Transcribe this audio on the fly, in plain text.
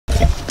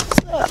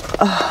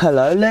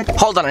Hello, leg.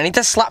 Hold on, I need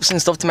to slap some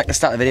stuff to make the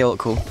start of the video look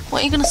cool.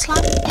 What are you gonna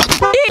slap?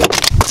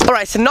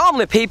 Alright, so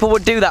normally people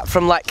would do that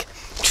from like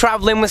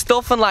travelling with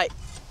stuff and like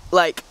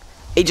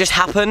it just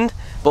happened,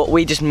 but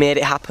we just made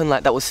it happen.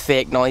 Like that was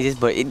fake noises,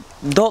 but it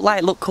don't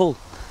like look cool.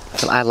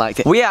 So I liked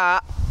it. We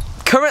are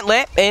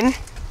currently in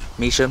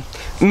Measham.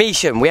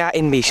 We are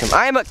in Measham.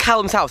 I am at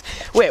Callum's house.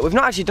 Wait, we've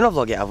not actually done a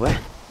vlog yet, have we?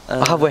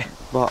 Or have we?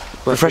 What?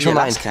 Refresh my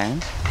mind.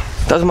 Came?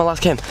 That was my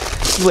last game.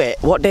 Wait,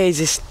 what day is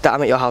this that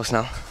I'm at your house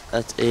now?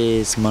 That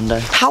is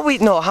Monday. How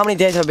many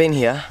days have I been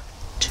here?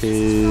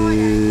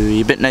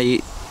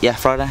 Yeah,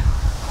 Friday.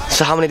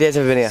 So how many days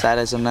have we been here?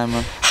 Saturday, Sunday,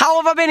 man. How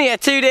have I been here?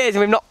 2 days and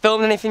we've not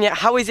filmed anything yet.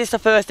 How is this the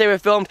first day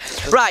we've filmed?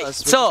 Right,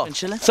 so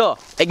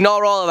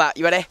ignore all of that.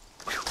 You ready?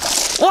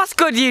 What's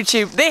good,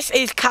 YouTube? This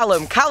is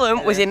Callum.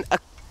 Callum was in a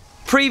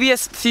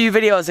previous few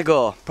videos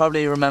ago.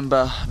 Probably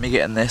remember me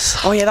getting this.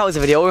 Oh yeah, that was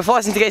a video. We're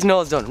forcing to get his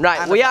nose done.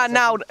 Right, we are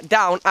now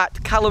down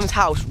at Callum's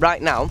house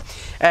right now.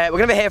 We're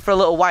gonna be here for a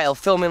little while,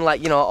 filming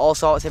like, you know, all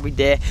sorts every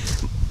day.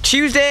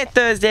 Tuesday,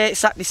 Thursday,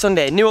 Saturday,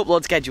 Sunday, new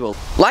upload schedule.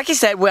 Like I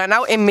said, we are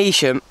now in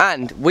Measham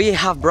and we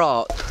have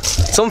brought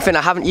something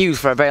I haven't used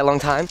for a very long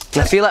time.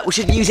 And I feel like we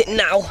should use it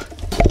now.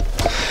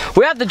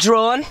 We have the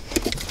drone.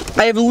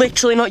 I have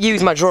literally not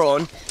used my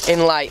drone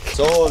in like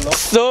so long.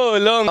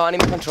 Oh, I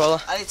need my controller.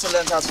 I need to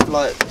learn how to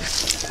fly.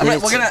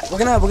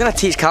 We're gonna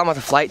teach Callum how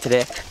to fly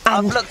today.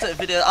 I've looked at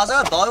videos. I was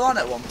gonna buy one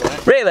at one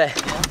point. Really?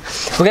 Yeah.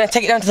 We're gonna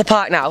take it down to the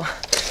park now,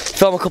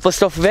 film a couple of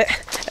stuff with it,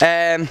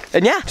 and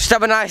yeah, just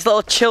have a nice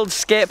little chilled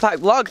skatepark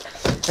vlog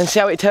and see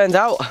how it turns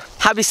out.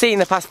 Have you seen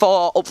the past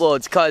 4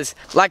 uploads? Because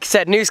like I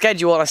said, new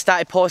schedule and I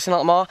started posting a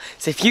lot more.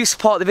 So if you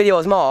support the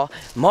videos more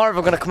of them are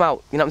gonna come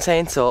out. You know what I'm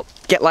saying? So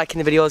get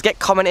liking the videos, get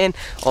commenting,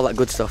 all that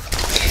good stuff.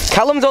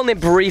 Callum's only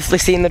briefly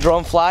seen the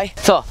drone fly.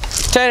 So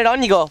turn it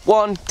on, you go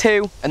 1,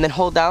 2, and then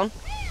hold down.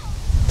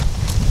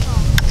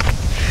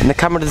 And the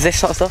camera does this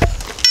sort of stuff.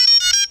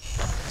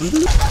 The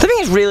thing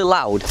is really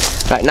loud.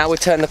 Right, now we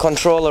turn the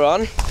controller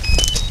on.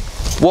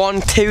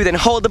 1, 2, then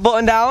hold the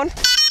button down.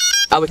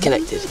 Are we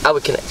connected? Are we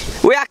connected?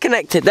 We are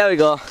connected, there we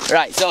go.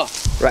 Right, so,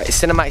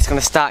 Cinemac's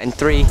gonna start in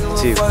 3,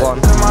 2,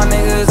 1.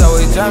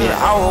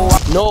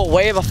 No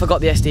way have I forgot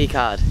the SD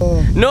card.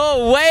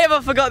 No way have I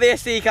forgot the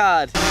SD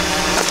card.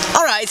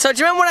 Alright, so do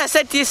you remember when I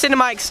said to you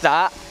Cinematic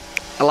start?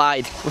 I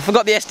lied. We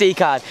forgot the SD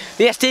card.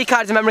 The SD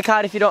card is a memory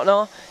card if you don't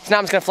know. So now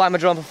I'm just gonna fly my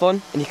drone for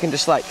fun and you can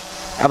just like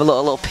have a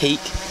little peek.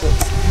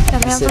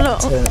 Let me have a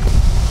look.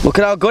 Look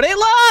at how good it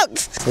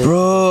looks!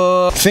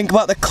 Bro, think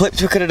about the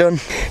clips we could have done.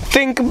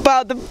 Think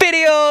about the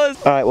videos!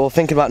 Alright, well,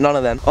 thinking about none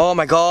of them. Oh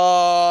my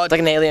god, it's like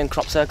an alien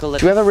crop circle.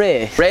 Do we have a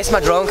race? Race my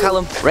drone,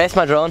 Callum. Race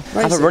my drone.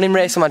 Have a running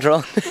race on my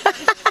drone.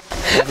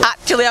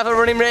 Actually have a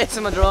running race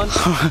on my drone.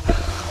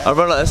 I'll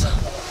run like this.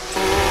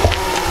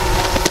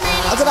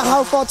 I don't know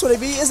how far 20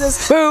 meters is.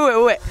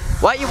 Wait.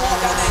 Why you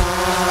walk down there?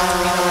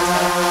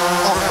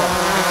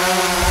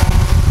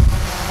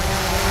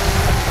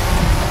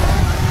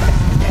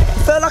 I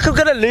feel like I'm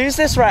gonna lose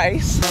this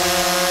race.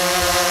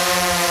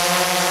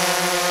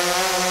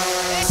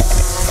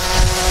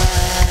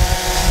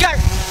 Go!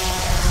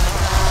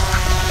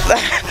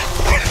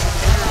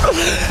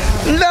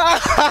 No!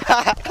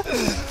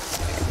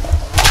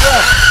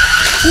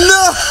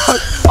 No!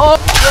 Oh!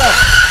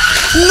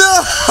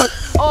 No!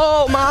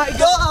 Oh my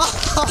god!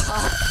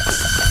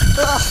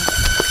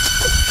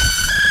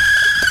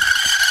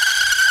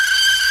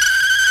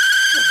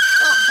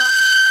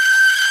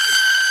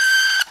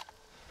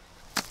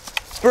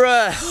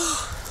 Bruh,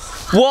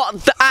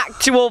 what the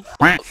actual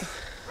What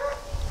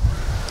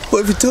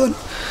have you done?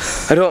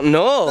 I don't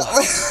know.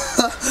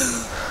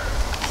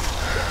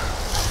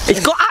 It's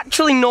got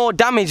actually no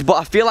damage, but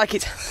I feel like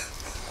it's...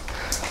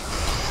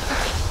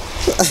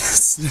 I've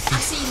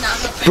seen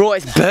that. Bro,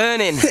 it's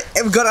burning.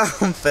 We've got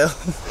it on film.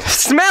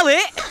 Smell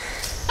it?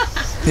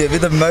 Yeah,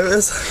 with the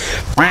motors.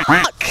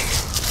 Fuck.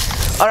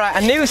 Alright, I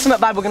knew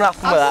something bad was gonna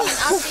happen with that.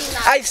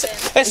 I've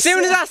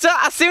seen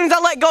that. As soon as I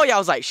let go, yeah, I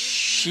was like,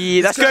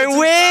 shit, that's going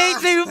way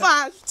too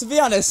fast. To be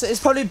honest, it's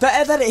probably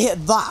better that it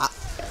hit that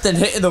than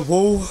hitting the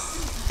wall.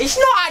 It's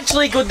not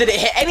actually good that it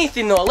hit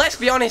anything though, let's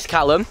be honest,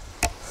 Callum.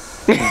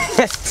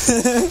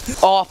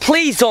 Oh,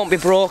 please don't be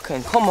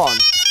broken, come on.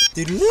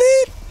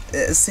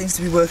 It seems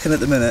to be working at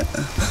the minute.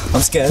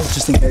 I'm scared,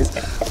 just in case.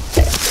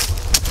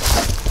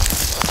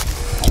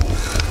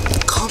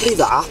 Can't believe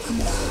that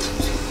happened.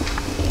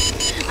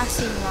 I've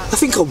seen that. I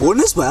think I won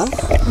as well.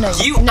 No,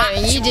 you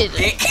didn't.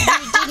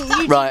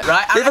 Right.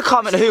 Leave a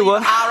comment who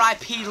won.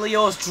 R.I.P.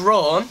 Leo's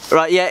drone.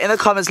 Right, yeah, in the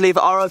comments leave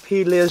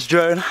R.I.P. Leo's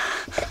drone.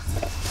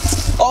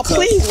 Oh,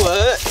 please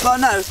work. But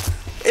no,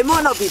 it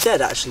might not be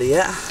dead actually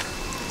yet.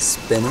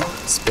 Spinning.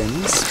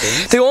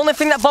 The only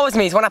thing that bothers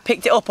me is when I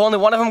picked it up, only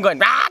one of them going.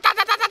 Rah, da,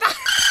 da, da, da, da.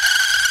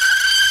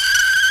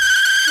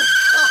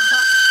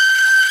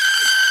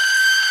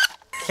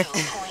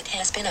 Point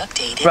has been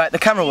updated. Right, the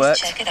camera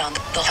works. Check it on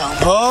the home.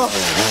 Oh!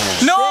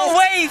 No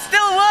way, it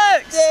still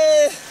works!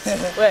 Yeah!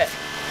 Wait.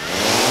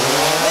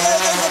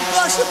 There's a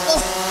flash of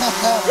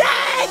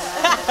Yes!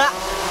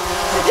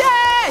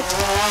 Yes!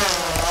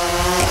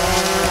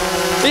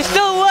 It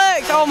still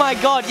Oh my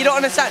god, you don't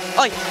understand.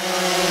 Like,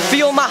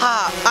 feel my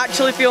heart.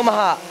 Actually feel my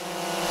heart.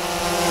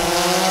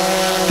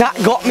 That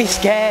got me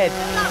scared.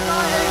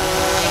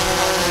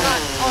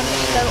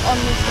 On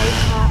the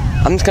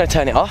skatepark. I'm just gonna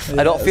turn it off.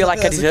 I don't feel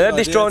like I deserve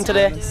this drone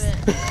today.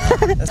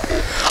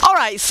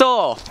 Alright,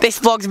 so this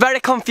vlog's very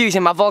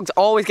confusing. My vlogs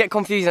always get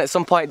confusing at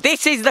some point.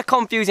 This is the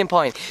confusing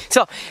point.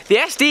 So the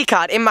SD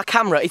card in my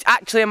camera is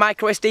actually a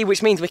micro SD,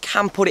 which means we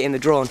can put it in the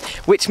drone,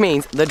 which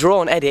means the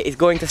drone edit is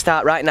going to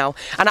start right now.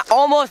 And I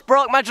almost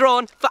broke my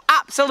drone for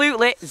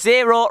absolutely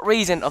zero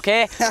reason,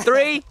 okay?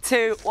 3,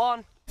 2,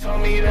 1. Tell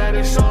me that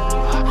it's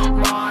all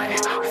my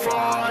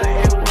fault.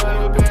 It would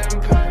have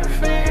been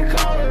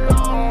perfect all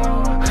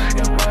along.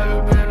 It would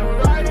have been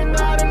right and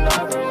not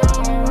another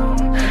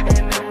wrong.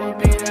 And it would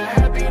be a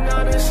happy,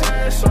 not a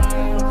sad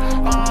song.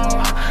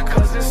 Oh,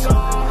 cause it's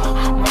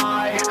all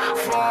my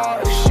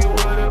fault. She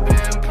would have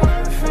been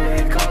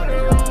perfect all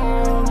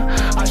along.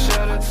 I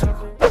should have took.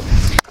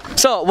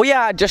 So we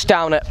are just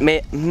down at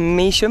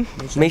Measham.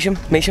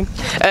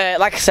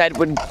 Like I said,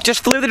 we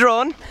just flew the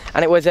drone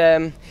and it was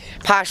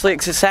partially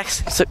a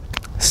success.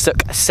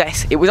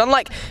 It was on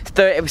like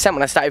 30%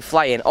 when I started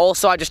flying.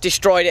 Also, I just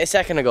destroyed it a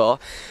second ago.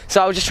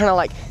 So I was just trying to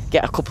like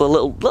get a couple of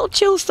little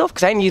chill stuff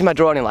because I hadn't used my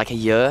drone in like a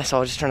year. So I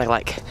was just trying to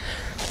like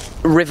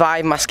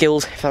revive my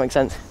skills, if that makes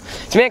sense.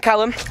 So me and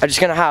Callum are just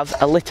gonna have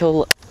a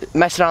little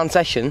mess around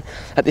session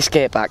at the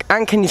skatepark.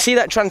 And can you see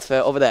that transfer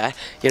over there?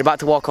 You're about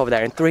to walk over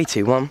there in 3,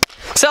 2, 1.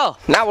 So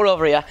now we're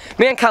over here.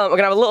 Me and Callum are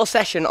gonna have a little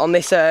session on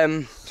this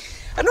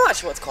I don't know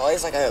actually what it's called.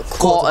 It's like a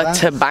quarter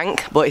to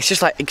bank, but it's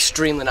just like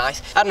extremely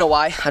nice. I don't know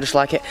why, I just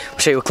like it. I'll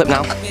show you a clip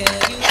now.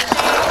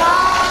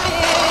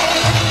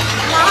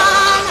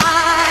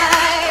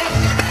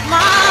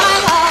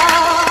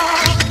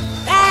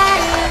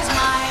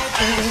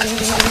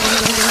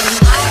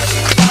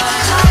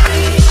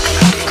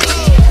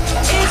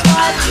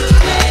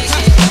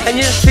 And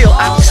you just feel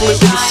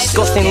absolutely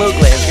disgusting ugly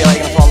and feel like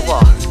you're gonna fall on the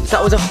floor.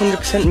 That was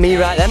 100% me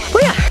right then.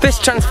 But yeah, this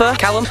transfer,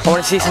 Callum, I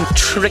want to see some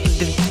trick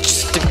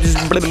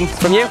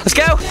from you. Let's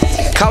go.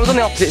 Callum's on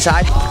the opposite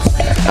side.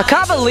 I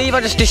can't believe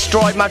I just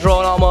destroyed my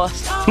drone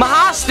almost. My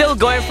heart's still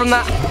going from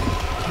that.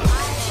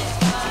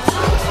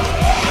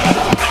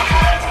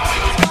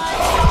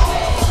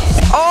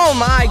 Oh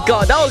my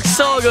god, that looks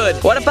so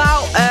good. What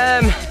about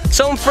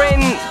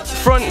something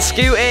front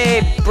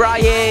scooty,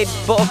 braided,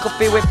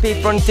 buttercuppy, whippy,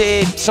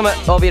 fronted, something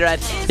over your head?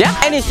 Yeah,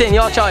 anything,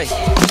 your choice.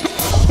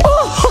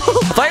 Oh,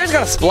 I thought you was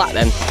gonna splat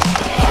then.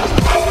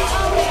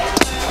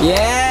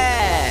 Yeah.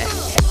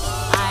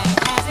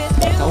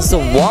 That was the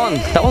one.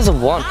 That was the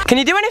one. Can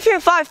you do anything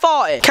in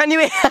 540? Can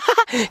you?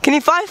 Can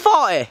you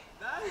 540?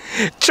 No.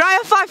 Try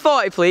a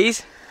 540,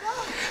 please.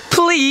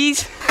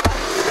 Please.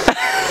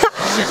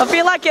 I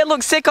feel like it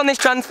looks sick on this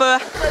transfer.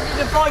 Did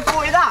you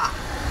 540 that?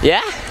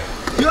 Yeah.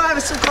 You're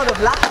having some kind of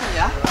laughing,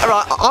 yeah?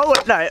 Alright, I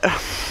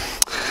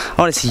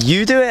want to see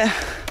you do it.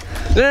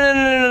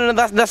 No,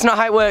 that's not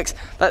how it works.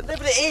 No,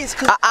 but it is.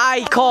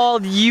 I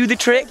called you the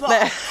trick.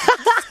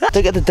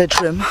 Don't get the dead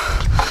trim.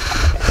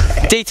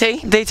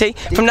 DT.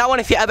 From now on,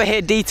 if you ever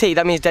hear DT,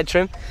 that means dead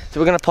trim. So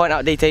we're going to point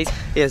out DTs.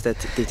 He is dead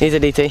DT. He's a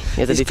DT.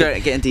 He's great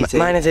at getting DT.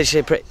 Mine is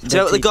actually pretty. Do you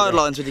know what the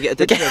guidelines when you get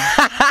a dead trim?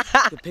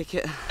 You can pick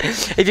it.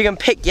 If you can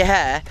pick your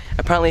hair,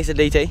 apparently it's a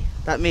DT.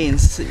 That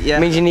means, yeah.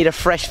 It means you need a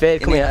fresh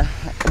fade. Come here.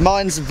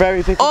 Mine's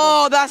very pickable.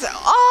 Oh, that's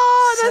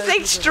so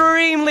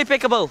extremely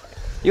pickable.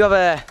 You have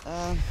a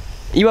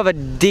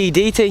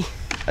DDT.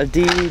 A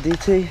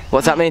DDT.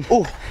 What's that mean?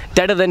 Oh,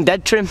 deader than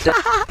dead trim.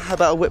 How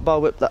about a whip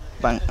bar whip that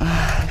bank?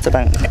 It's a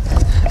bank.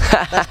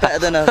 That's better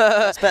than a.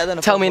 That's better than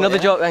a. Tell me another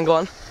joke then. Go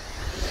on.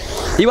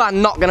 You are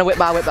not gonna whip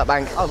bar whip that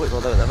bank. I'll whip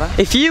bar whip that bank.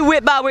 If you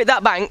whip bar whip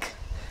that bank,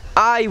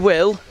 I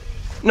will.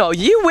 No,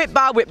 you whip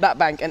bar whip that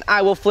bank, and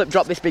I will flip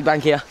drop this big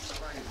bank here.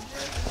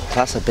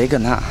 That's a big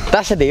one, that.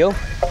 That's a deal.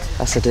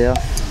 That's a deal.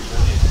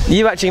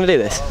 You actually gonna do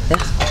this?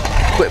 Yeah.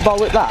 Whip bar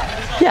whip that?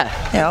 Yeah.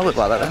 Yeah, I'll whip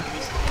bar that then.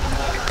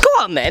 Go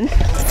on then.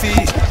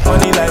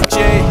 Funny like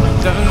Jay.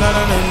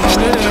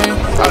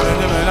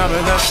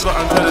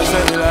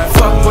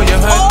 Fuck what you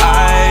heard.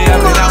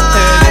 I've been out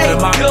here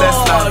living my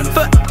best life.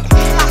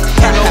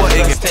 You know what it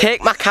is.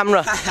 Take my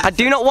camera. I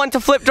do not want to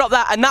flip drop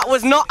that, and that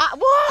was not.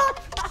 What?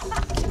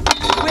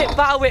 Whip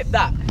bar whip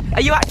that.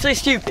 Are you actually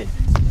stupid?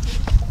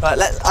 Right,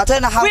 I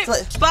don't know how whip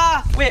to.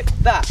 Bar whip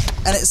that.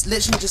 And it's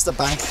literally just a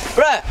bank.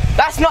 Bruh,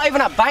 that's not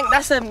even a bank,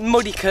 that's a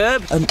muddy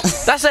curb.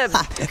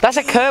 That's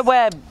a curb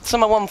where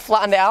someone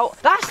flattened it out.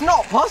 That's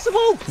not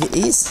possible. It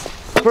is.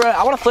 Bruh,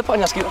 I want to flip it on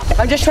your scooter.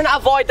 I'm just trying to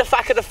avoid the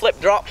fact of the flip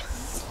drop.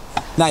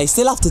 No, you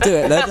still have to do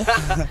it then.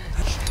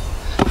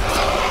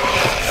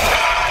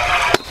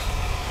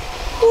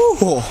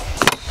 Ooh.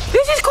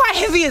 This is quite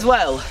heavy as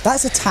well.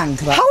 That's a tank.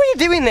 That. How are you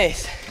doing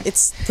this?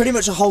 It's pretty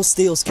much a whole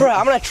steel skate. Bruh,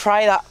 I'm going to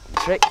try that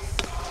trick.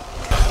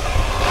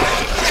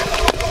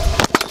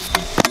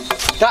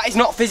 That is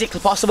not physically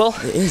possible.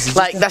 It is.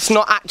 Like, that's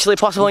not actually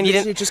possible, and you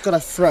didn't. Just gotta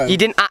throw. You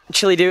didn't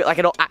actually do it. Like,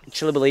 I don't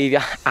actually believe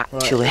you.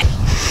 Actually. Right.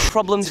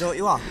 Problems. Do you know what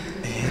you are?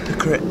 A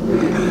hypocrite.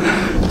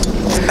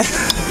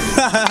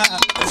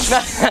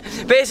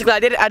 Basically, I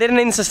did an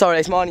Insta story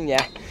this morning,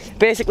 yeah.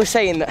 Basically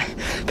saying that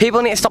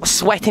people need to stop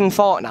sweating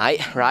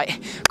Fortnite, right?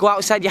 Go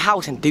outside your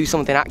house and do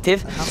something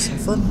active. Have some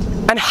fun.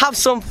 And have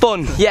some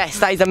fun. Yes,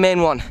 that is the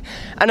main one.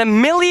 And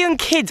 1 million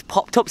kids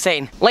popped up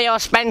saying, Leo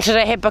Spencer's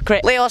a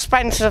hypocrite. Leo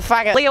Spencer's a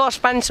faggot. Leo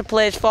Spencer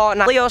plays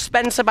Fortnite. Leo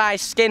Spencer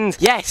buys skins.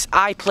 Yes,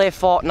 I play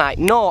Fortnite.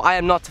 No, I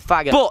am not a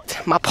faggot.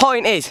 But my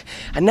point is,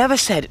 I never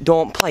said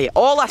don't play it.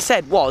 All I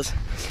said was,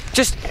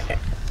 just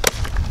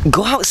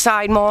go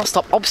outside more,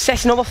 stop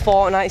obsessing over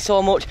Fortnite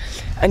so much,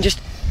 and just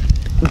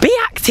be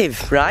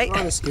active, right?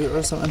 Ride a scooter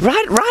or something.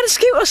 Ride a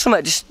scooter or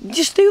something.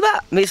 Just do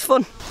that. It's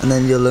fun. And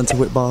then you'll learn to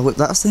whip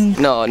that thing.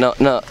 No.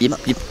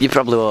 You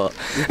probably won't.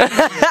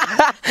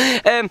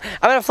 I'm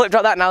gonna flip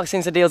drop that now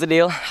since the deal's a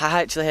deal.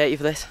 I actually hate you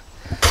for this.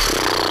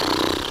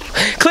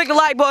 Click the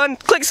like button,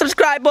 click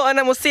subscribe button,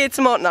 and we'll see you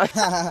tomorrow night.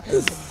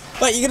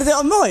 Wait, you're gonna do it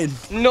on mine?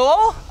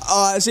 No.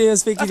 Oh, actually, I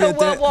was thinking you'd do it.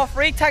 That's a World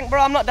War III tank, bro.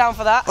 I'm not down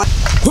for that.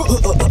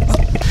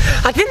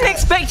 I didn't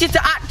expect you to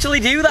actually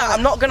do that.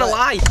 I'm not gonna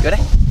lie. You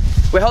ready?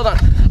 Wait, hold on.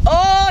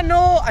 Oh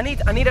no! I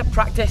need a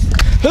practice.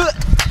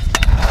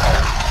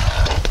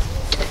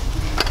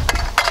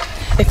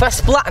 If I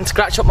splat and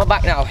scratch up my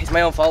back now, it's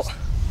my own fault.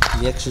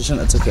 Yeah, because you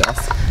shouldn't have took it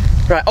off.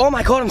 Right. Oh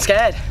my god, I'm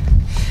scared.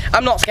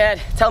 I'm not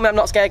scared. Tell me I'm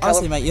not scared, Callum.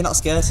 Honestly, mate, you're not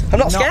scared. I'm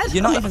not scared?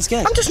 You're not even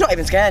scared. I'm just not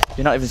even scared.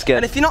 You're not even scared.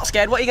 And if you're not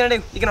scared, what are you gonna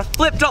do? You're gonna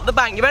flip drop the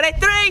bank. You ready?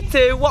 3,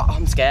 2, 1.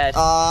 I'm scared.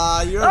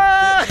 You're a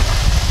bitch.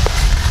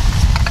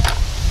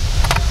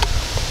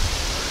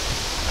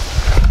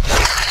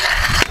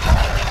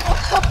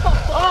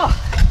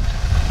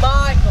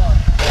 My god.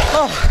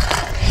 Oh.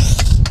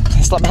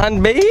 Slap my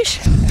hand, beige.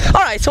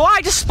 Alright, so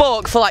I just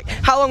spoke for like,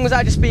 how long was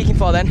I just speaking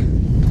for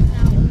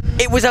then?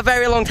 It was a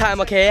very long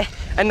time, okay?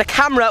 And the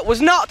camera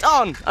was not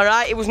on,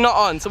 alright? It was not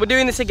on, so we're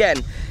doing this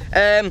again.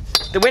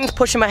 The wind's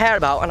pushing my hair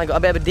about and I got a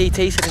bit of a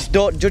DT, so just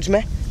don't judge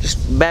me. Just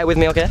bear with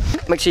me, okay?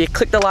 Make sure you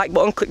click the like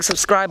button, click the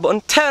subscribe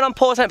button, turn on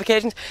post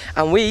notifications,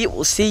 and we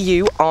will see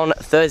you on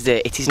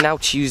Thursday. It is now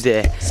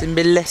Tuesday.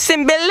 Simbille.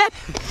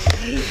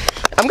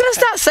 I'm gonna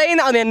start saying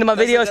that on the end of my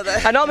videos.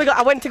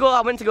 I went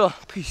to go,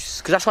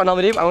 peace, because that's what I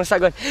normally do. I'm gonna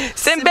start going,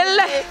 Simbille,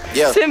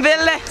 Yeah.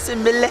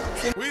 Simbille.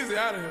 Weezy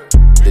out of here.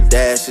 The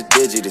dash is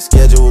digi, the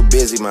schedule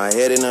busy. My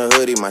head in a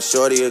hoodie, my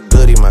shorty a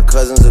goodie. My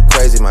cousins are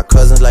crazy, my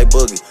cousins like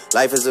boogie.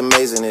 Life is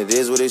amazing, it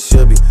is what it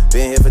should be.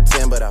 Been here for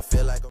 10, but I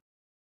feel like